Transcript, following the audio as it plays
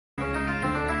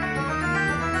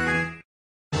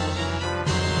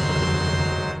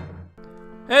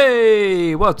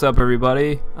Hey, what's up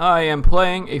everybody? I am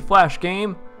playing a flash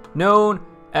game known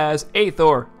as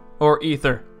Aether or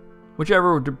Ether.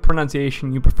 Whichever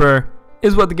pronunciation you prefer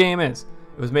is what the game is.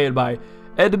 It was made by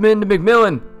Edmund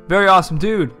McMillan, very awesome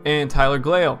dude, and Tyler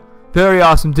Glaiel, very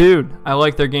awesome dude. I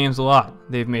like their games a lot.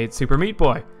 They've made Super Meat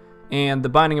Boy and The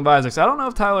Binding of Isaac. I don't know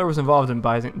if Tyler was involved in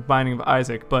Binding of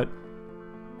Isaac, but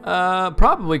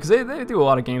probably because they do a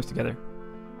lot of games together.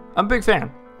 I'm a big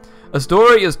fan. A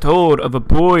story is told of a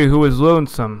boy who was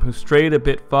lonesome, who strayed a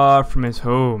bit far from his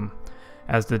home.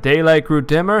 As the daylight grew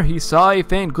dimmer, he saw a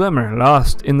faint glimmer,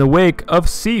 lost in the wake of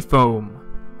sea foam.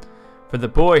 For the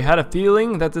boy had a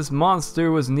feeling that this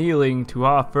monster was kneeling to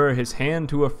offer his hand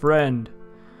to a friend.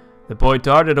 The boy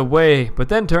darted away, but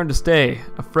then turned to stay,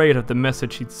 afraid of the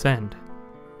message he'd send.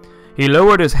 He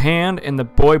lowered his hand, and the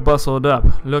boy bustled up,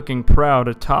 looking proud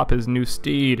atop his new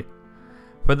steed.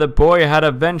 For the boy had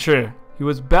a venture. He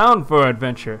was bound for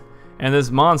adventure, and this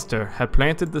monster had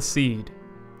planted the seed.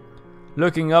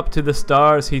 Looking up to the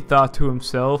stars, he thought to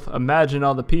himself, imagine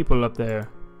all the people up there.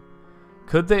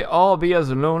 Could they all be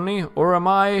as lonely, or am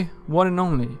I one and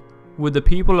only? Would the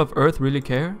people of Earth really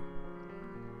care?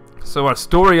 So our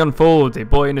story unfolds, a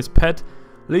boy and his pet,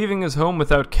 leaving his home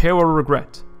without care or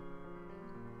regret.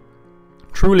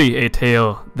 Truly a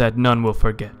tale that none will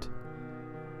forget.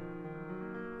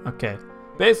 Okay.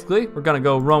 Basically, we're going to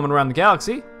go roaming around the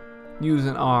galaxy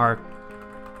using our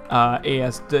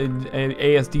ASDW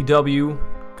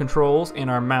controls and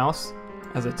our mouse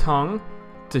as a tongue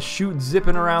to shoot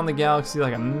zipping around the galaxy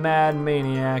like a mad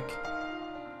maniac.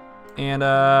 And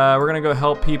we're going to go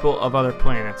help people of other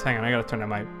planets. Hang on, I got to turn down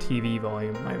my TV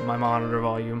volume, my monitor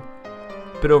volume.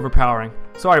 Bit overpowering.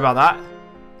 Sorry about that.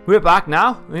 We're back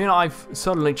now. You know, I've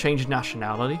suddenly changed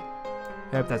nationality.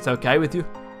 I hope that's okay with you.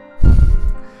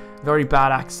 Very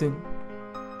bad accent.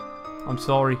 I'm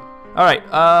sorry. Alright,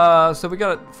 so we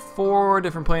got 4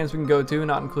 different planets we can go to,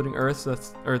 not including Earth, so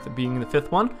that's Earth being the 5th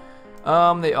one.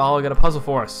 They all got a puzzle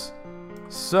for us.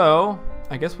 So,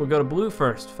 I guess we'll go to blue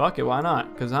first. Fuck it, why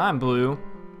not? Because I'm blue.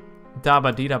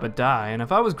 Da-ba-dee-da-ba-die. And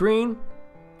if I was green,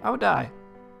 I would die.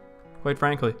 Quite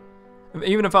frankly.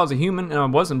 Even if I was a human and I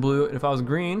wasn't blue, if I was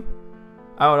green,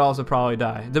 I would also probably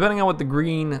die. Depending on what the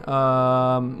green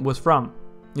was from.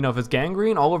 You know, if it's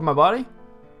gangrene all over my body,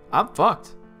 I'm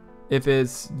fucked. If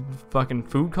it's fucking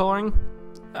food coloring,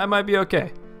 I might be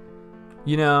okay.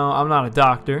 You know, I'm not a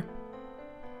doctor.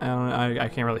 I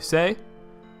can't really say.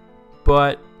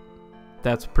 But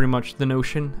that's pretty much the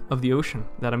notion of the ocean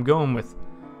that I'm going with.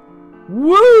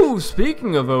 Woo!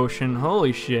 Speaking of ocean,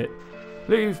 holy shit.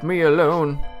 Leave me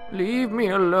alone. Leave me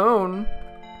alone.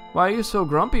 Why are you so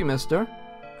grumpy, mister?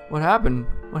 What happened?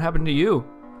 What happened to you?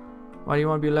 Why do you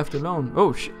want to be left alone?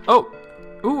 Oh, shit. Oh!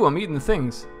 Ooh, I'm eating the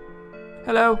things.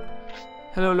 Hello.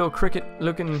 Hello, little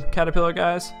cricket-looking caterpillar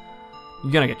guys.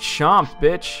 You're gonna get chomped,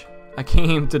 bitch. I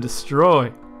came to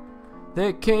destroy.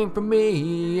 They came for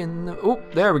me and the... Oh,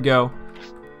 there we go.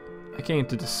 I came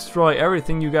to destroy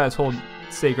everything you guys hold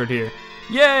sacred here.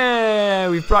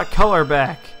 Yeah! We've brought color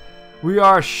back. We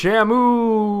are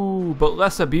Shamu, but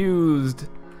less abused.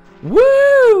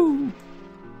 Woo!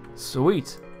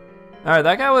 Sweet. Alright,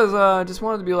 that guy was, just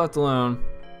wanted to be left alone.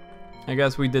 I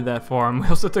guess we did that for him. We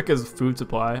also took his food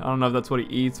supply. I don't know if that's what he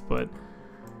eats, but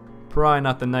probably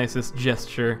not the nicest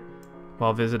gesture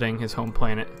while visiting his home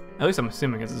planet. At least I'm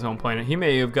assuming it's his home planet. He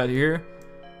may have got there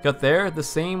the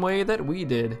same way that we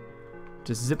did.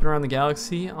 Just zipping around the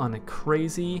galaxy on a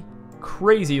crazy,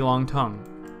 crazy long tongue.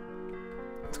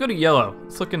 Let's go to yellow.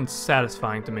 It's looking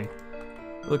satisfying to me.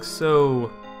 It looks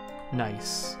so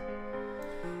nice.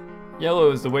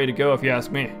 Yellow is the way to go if you ask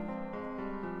me.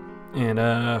 And,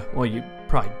 well, you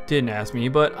probably didn't ask me,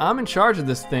 but I'm in charge of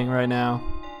this thing right now.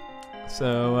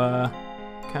 So,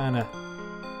 kinda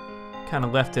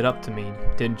left it up to me,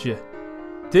 didn't you?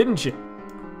 Didn't you?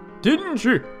 Didn't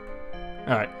you?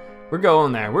 Alright, we're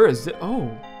going there. Where is it?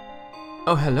 Oh,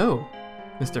 hello,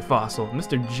 Mr. Fossil,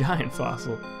 Mr. Giant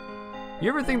Fossil. You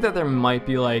ever think that there might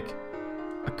be, like,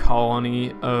 a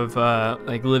colony of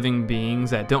like living beings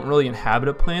that don't really inhabit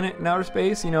a planet in outer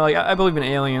space? You know, like I believe in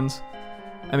aliens.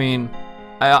 I mean,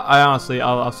 I honestly,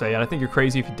 I'll say it. I think you're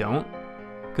crazy if you don't,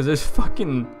 because there's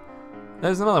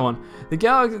another one. The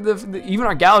galaxy, even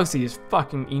our galaxy is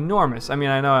fucking enormous. I mean,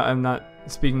 I know I'm not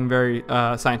speaking very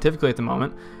scientifically at the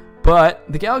moment, but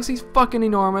the galaxy's fucking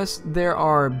enormous. There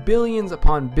are billions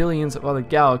upon billions of other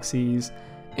galaxies.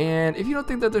 And if you don't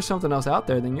think that there's something else out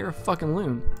there, then you're a fucking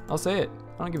loon. I'll say it.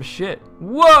 I don't give a shit.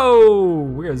 Whoa!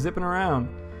 We are zipping around.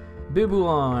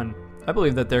 Bibulon. I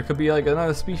believe that there could be like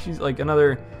another species, like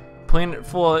another planet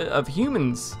full of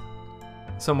humans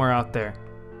somewhere out there.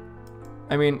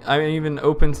 I mean, I'm even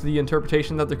open to the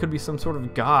interpretation that there could be some sort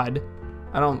of God.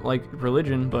 I don't like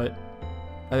religion, but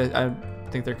I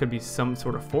think there could be some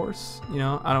sort of force, you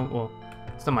know? Well,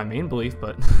 it's not my main belief,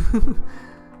 but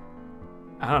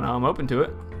I don't know, I'm open to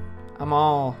it. I'm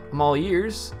all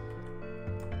ears.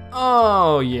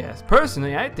 Oh, yes.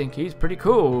 Personally, I think he's pretty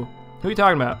cool. Who are you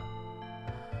talking about?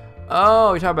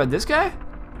 Oh, you talking about this guy?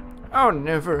 I'll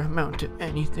never amount to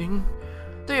anything.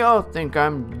 They all think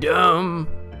I'm dumb.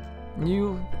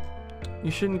 You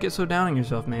shouldn't get so down on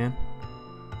yourself, man.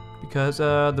 Because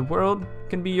the world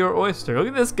can be your oyster. Look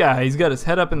at this guy. He's got his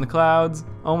head up in the clouds.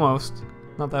 Almost.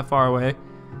 Not that far away.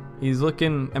 He's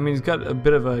looking, I mean, he's got a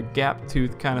bit of a gap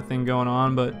tooth kind of thing going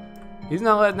on, but he's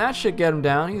not letting that shit get him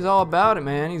down. He's all about it,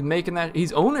 man. He's making that,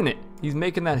 he's owning it. He's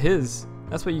making that his.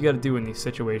 That's what you gotta do in these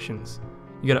situations.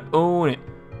 You gotta own it.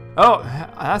 Oh,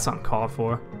 that's uncalled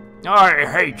for. I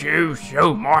hate you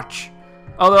so much.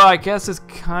 Although I guess it's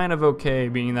kind of okay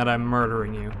being that I'm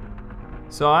murdering you.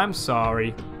 So I'm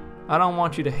sorry. I don't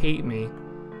want you to hate me.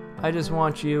 I just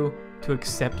want you to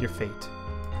accept your fate.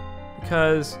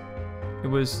 Because it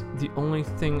was the only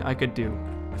thing I could do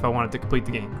if I wanted to complete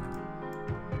the game.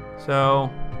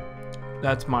 So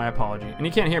that's my apology. And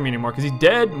he can't hear me anymore because he's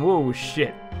dead. Whoa,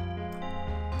 shit.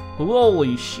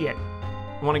 Holy shit.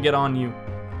 I want to get on you.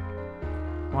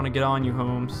 I want to get on you,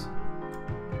 Holmes.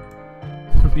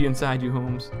 I want to be inside you,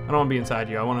 Holmes. I don't want to be inside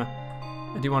you.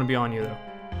 I do want to be on you, though.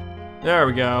 There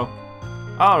we go.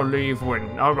 I'll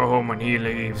go home when he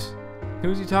leaves.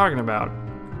 Who's he talking about?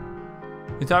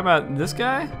 You talking about this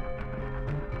guy?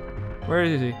 Where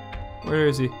is he? Where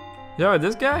is he? You talking about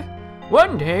this guy?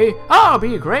 One day, I'll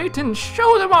be great and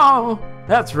show them all.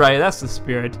 That's right, that's the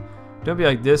spirit. Don't be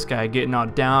like this guy getting all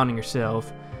down on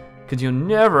yourself. Because you'll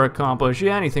never accomplish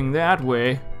anything that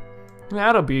way.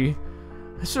 That'll be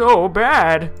so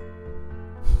bad.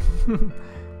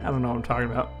 I don't know what I'm talking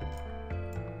about.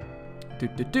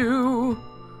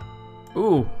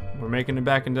 Ooh, we're making it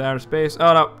back into outer space.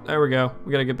 Oh no, there we go.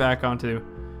 We gotta get back onto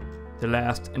the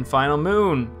last and final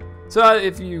moon. So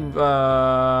if you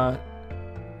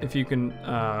can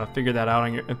figure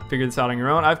this out on your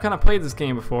own, I've kind of played this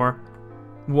game before,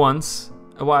 once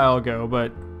a while ago,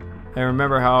 but I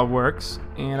remember how it works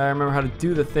and I remember how to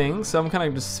do the things. So I'm kind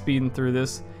of just speeding through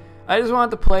this. I just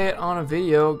wanted to play it on a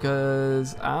video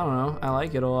because, I don't know, I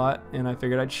like it a lot and I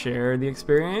figured I'd share the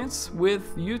experience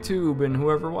with YouTube and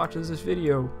whoever watches this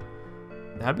video.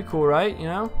 That'd be cool, right? You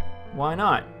know? Why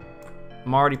not?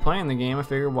 I'm already playing the game, I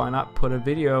figured why not put a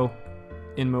video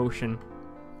in motion,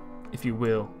 if you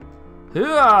will.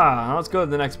 Let's go to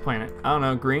the next planet. I don't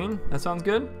know, green? That sounds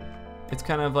good? It's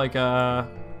kind of like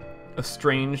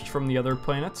estranged from the other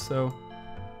planets, so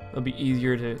it'll be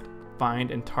easier to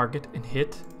find and target and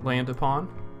hit, land upon.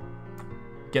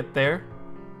 Get there,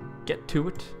 get to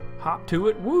it, hop to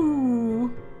it,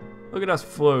 woo! Look at us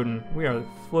floating. We are the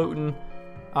floating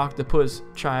octopus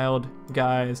child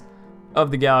guys of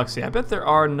the galaxy. I bet there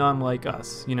are none like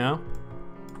us, you know?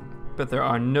 Bet there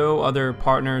are no other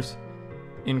partners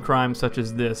in crime such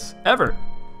as this. Ever,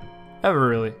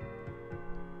 really.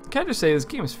 Can I just say, this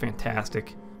game is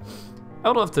fantastic. I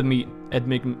would love to meet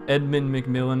Edmund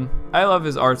McMillan. I love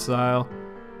his art style.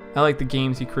 I like the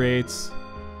games he creates.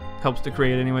 Helps to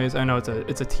create anyways. I know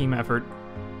it's a team effort.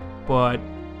 But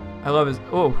I love his...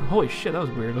 Oh, holy shit, that was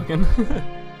weird looking.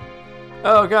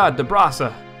 Oh god,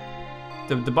 Debrasa.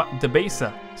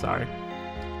 Debasa, sorry.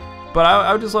 But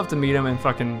I would just love to meet him and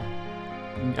fucking,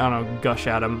 I don't know, gush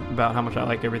at him about how much I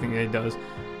like everything that he does.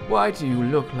 Why do you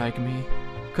look like me?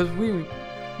 Because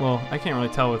well, I can't really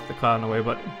tell with the cloud in the way,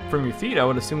 but from your feet, I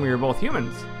would assume we were both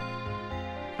humans.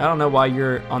 I don't know why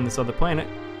you're on this other planet.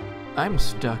 I'm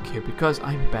stuck here because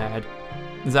I'm bad.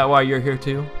 Is that why you're here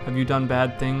too? Have you done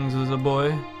bad things as a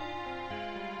boy?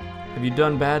 Have you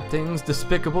done bad things,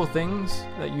 despicable things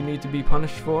that you need to be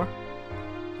punished for?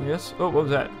 Yes? Oh, what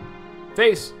was that?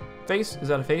 Face! Face? Is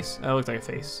that a face? That looks like a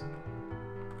face.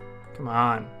 Come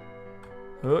on.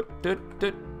 I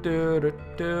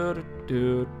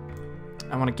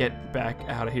want to get back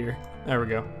out of here. There we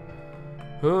go.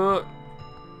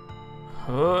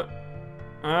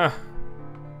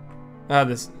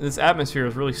 This atmosphere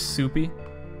is really soupy.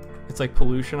 It's like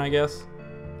pollution, I guess.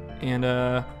 And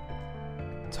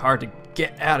it's hard to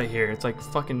get out of here. It's like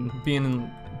fucking being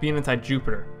inside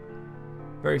Jupiter.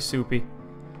 Very soupy.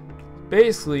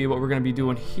 Basically, what we're gonna be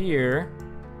doing here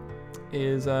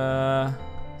is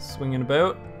swinging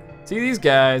about. See, these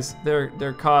guys,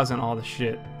 they're causing all the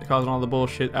shit. They're causing all the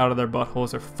bullshit out of their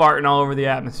buttholes. They're farting all over the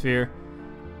atmosphere.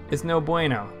 It's no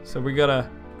bueno. So we gotta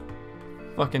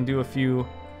fucking do a few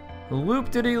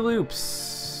loop-diddy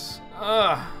loops.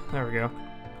 There we go.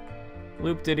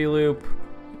 Loop-diddy loop.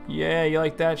 Yeah, you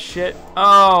like that shit?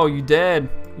 Oh, you dead.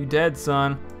 You dead,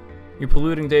 son. Your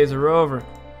polluting days are over.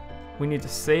 We need to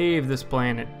save this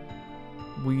planet.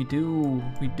 We do.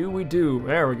 We do, we do.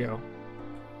 There we go.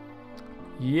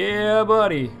 Yeah,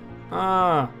 buddy.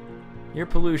 Your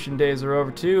pollution days are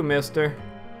over too, mister.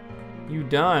 You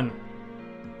done.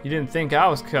 You didn't think I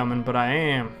was coming, but I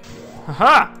am.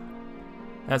 Haha!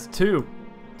 That's 2.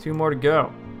 2 more to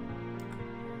go.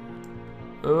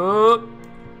 Oh,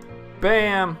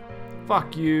 bam.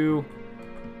 Fuck you.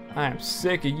 I am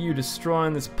sick of you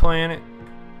destroying this planet,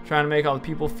 trying to make all the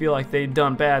people feel like they've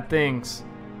done bad things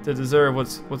to deserve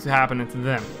what's happening to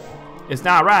them. It's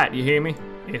not right, you hear me?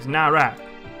 It's not right.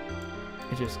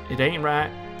 It ain't right,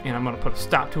 and I'm gonna put a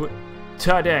stop to it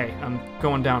today. I'm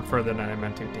going down further than I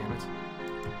meant to, damn it.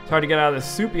 It's hard to get out of this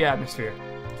soupy atmosphere.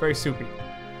 It's very soupy.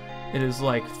 It is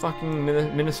like fucking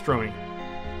minestrone.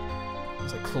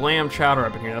 It's like clam chowder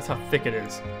up in here. That's how thick it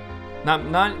is. Not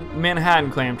Manhattan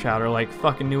clam chowder, like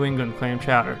fucking New England clam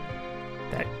chowder.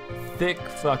 That thick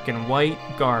fucking white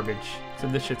garbage. So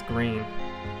this shit's green.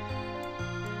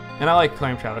 And I like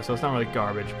clam chowder, so it's not really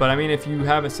garbage. But I mean, if you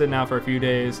have it sitting out for a few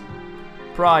days,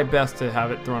 probably best to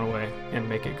have it thrown away and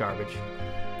make it garbage.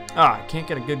 I can't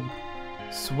get a good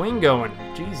swing going.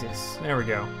 Jesus. There we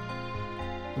go.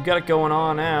 We got it going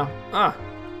on now.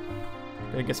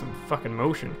 Gotta get some fucking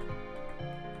motion.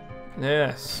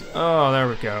 Yes. Oh, there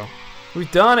we go.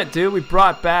 We've done it, dude. We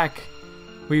brought back.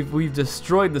 We've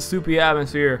destroyed the soupy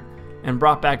atmosphere and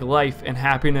brought back life and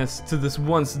happiness to this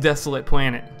once desolate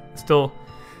planet. Still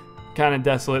kind of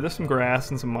desolate. There's some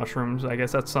grass and some mushrooms. I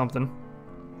guess that's something.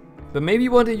 But maybe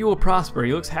one day you will prosper.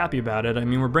 He looks happy about it. I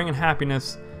mean, we're bringing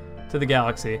happiness to the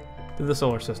galaxy, to the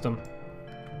solar system.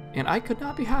 And I could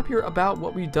not be happier about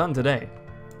what we've done today.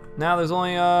 Now there's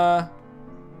only,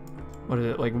 what is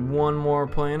it, like one more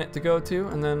planet to go to,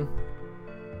 and then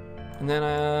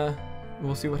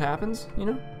we'll see what happens, you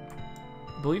know?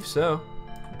 I believe so.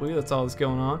 I believe that's all that's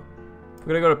going on. We're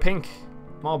gonna go to pink.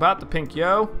 I'm all about the pink,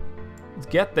 yo. Let's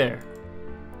get there.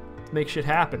 Let's make shit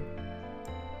happen.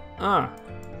 Now,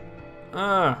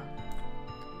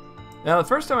 the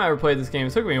first time I ever played this game,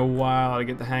 it took me a while to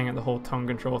get the hang of the whole tongue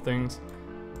control things.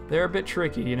 They're a bit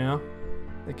tricky, you know?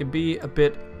 They can be a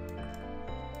bit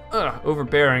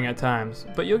overbearing at times,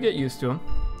 but you'll get used to them,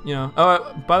 you know?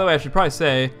 Oh, by the way, I should probably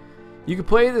say, you can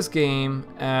play this game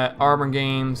at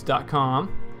armorgames.com,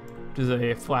 which is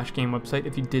a Flash game website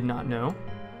if you did not know.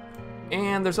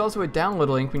 And there's also a download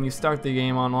link when you start the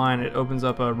game online. It opens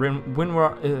up a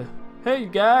WinRAR. Hey,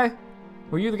 guy!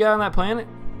 Were you the guy on that planet?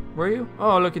 Were you?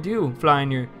 Oh, look at you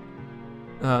flying your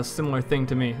similar thing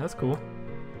to me. That's cool.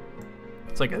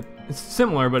 It's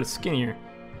similar, but it's skinnier.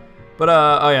 But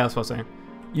oh yeah, that's what I was saying.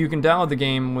 You can download the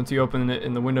game once you open it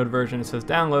in the windowed version. It says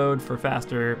download for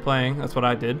faster playing. That's what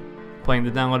I did, playing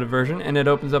the downloaded version, and it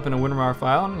opens up in a WinRAR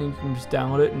file, and you can just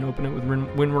download it and open it with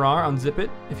WinRAR, unzip it,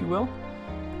 if you will,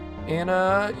 and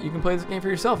you can play this game for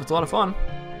yourself. It's a lot of fun.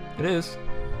 It is.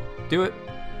 Do it.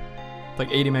 It's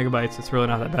like 80 megabytes. It's really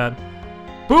not that bad.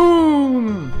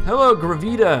 Boom! Hello,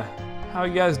 Gravita. How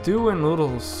you guys doing,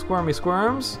 little squirmy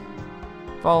squirms?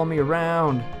 Follow me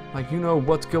around like you know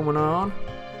what's going on.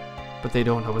 But they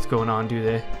don't know what's going on, do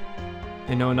they?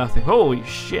 They know nothing. Holy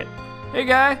shit. Hey,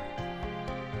 guy.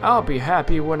 I'll be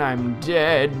happy when I'm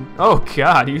dead. Oh,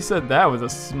 God. You said that with a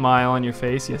smile on your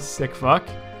face, you sick fuck.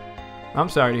 I'm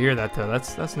sorry to hear that, though.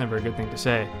 That's never a good thing to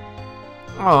say.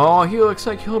 Oh, he looks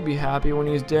like he'll be happy when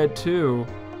he's dead, too.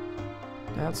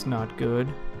 That's not good.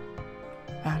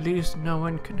 At least no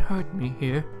one can hurt me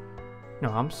here.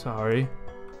 No, I'm sorry.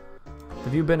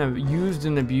 Have you been used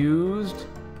and abused?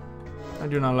 I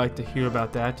do not like to hear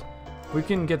about that. We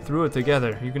can get through it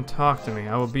together. You can talk to me.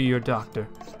 I will be your doctor.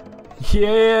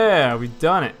 Yeah, we've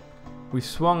done it. We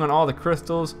swung on all the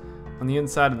crystals on the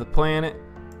inside of the planet.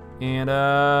 And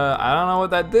I don't know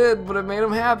what that did, but it made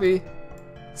him happy.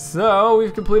 So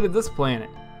we've completed this planet.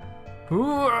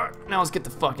 Ooh, now let's get the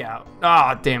fuck out.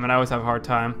 Ah, oh, damn it. I always have a hard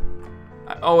time.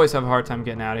 I always have a hard time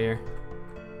getting out of here.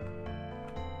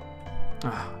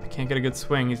 Oh, I can't get a good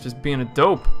swing. He's just being a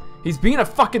dope. He's being a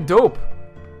fucking dope.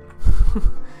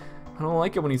 I don't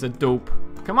like it when he's a dope.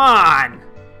 Come on!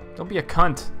 Don't be a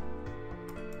cunt.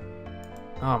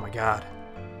 Oh my god.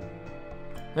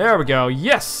 There we go.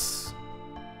 Yes!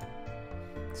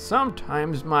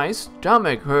 Sometimes my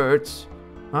stomach hurts.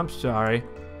 I'm sorry.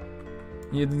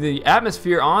 The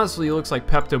atmosphere honestly looks like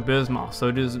Pepto-Bismol,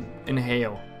 so just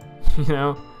inhale. You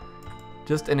know?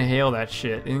 Just inhale that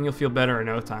shit, and you'll feel better in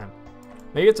no time.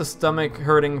 Maybe it's a stomach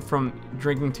hurting from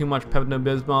drinking too much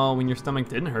Pepto-Bismol when your stomach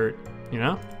didn't hurt, you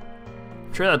know?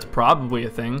 I'm sure that's probably a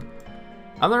thing.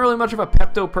 I'm not really much of a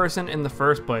Pepto person in the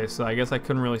first place, so I guess I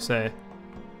couldn't really say.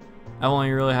 I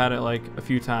only really had it like a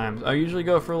few times. I usually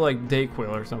go for like Dayquil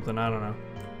or something, I don't know.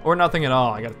 Or nothing at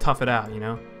all, I gotta tough it out, you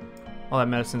know? All that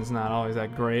medicine's not always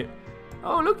that great.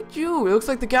 Oh, look at you! It looks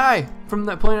like the guy from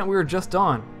that planet we were just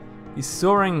on. He's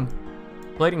soaring,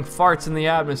 lighting farts in the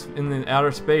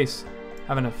outer space,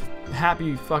 having a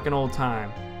happy fucking old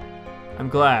time. I'm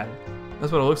glad.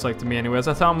 That's what it looks like to me anyways.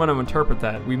 That's how I'm gonna interpret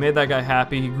that. We made that guy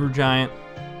happy, he grew giant.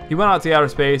 He went out to outer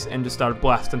space and just started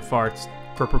blasting farts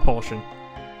for propulsion.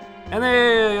 And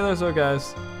there's those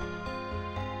guys.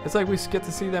 It's like we get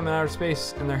to see them in outer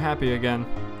space and they're happy again.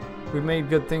 We've made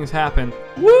good things happen.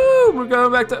 Woo! We're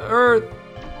going back to Earth!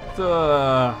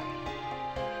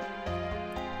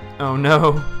 Oh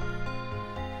no.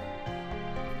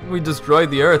 We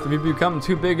destroyed the Earth. We've become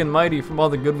too big and mighty from all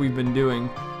the good we've been doing.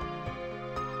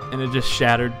 And it just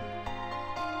shattered.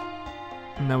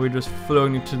 And now we're just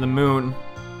floating to the moon.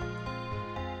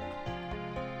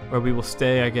 Where we will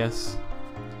stay, I guess.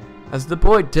 As the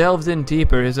boy delved in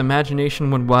deeper, his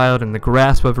imagination went wild and the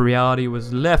grasp of reality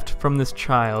was left from this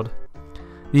child.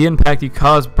 The impact he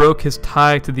caused broke his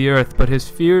tie to the earth, but his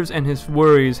fears and his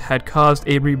worries had caused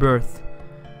a rebirth.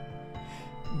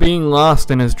 Being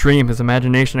lost in his dream, his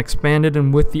imagination expanded,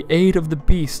 and with the aid of the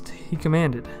beast, he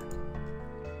commanded.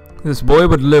 This boy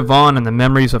would live on in the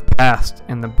memories of past,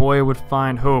 and the boy would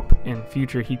find hope in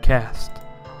future he cast.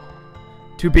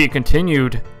 To be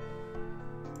continued.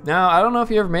 Now, I don't know if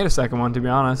he ever made a second one, to be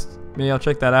honest. Maybe I'll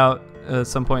check that out at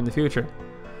some point in the future.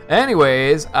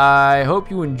 Anyways, I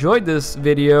hope you enjoyed this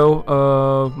video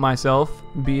of myself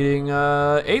beating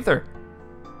Aether.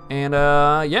 And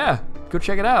yeah, go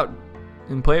check it out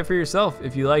and play it for yourself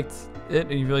if you liked it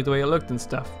and if you liked the way it looked and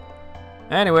stuff.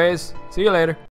 Anyways, see you later.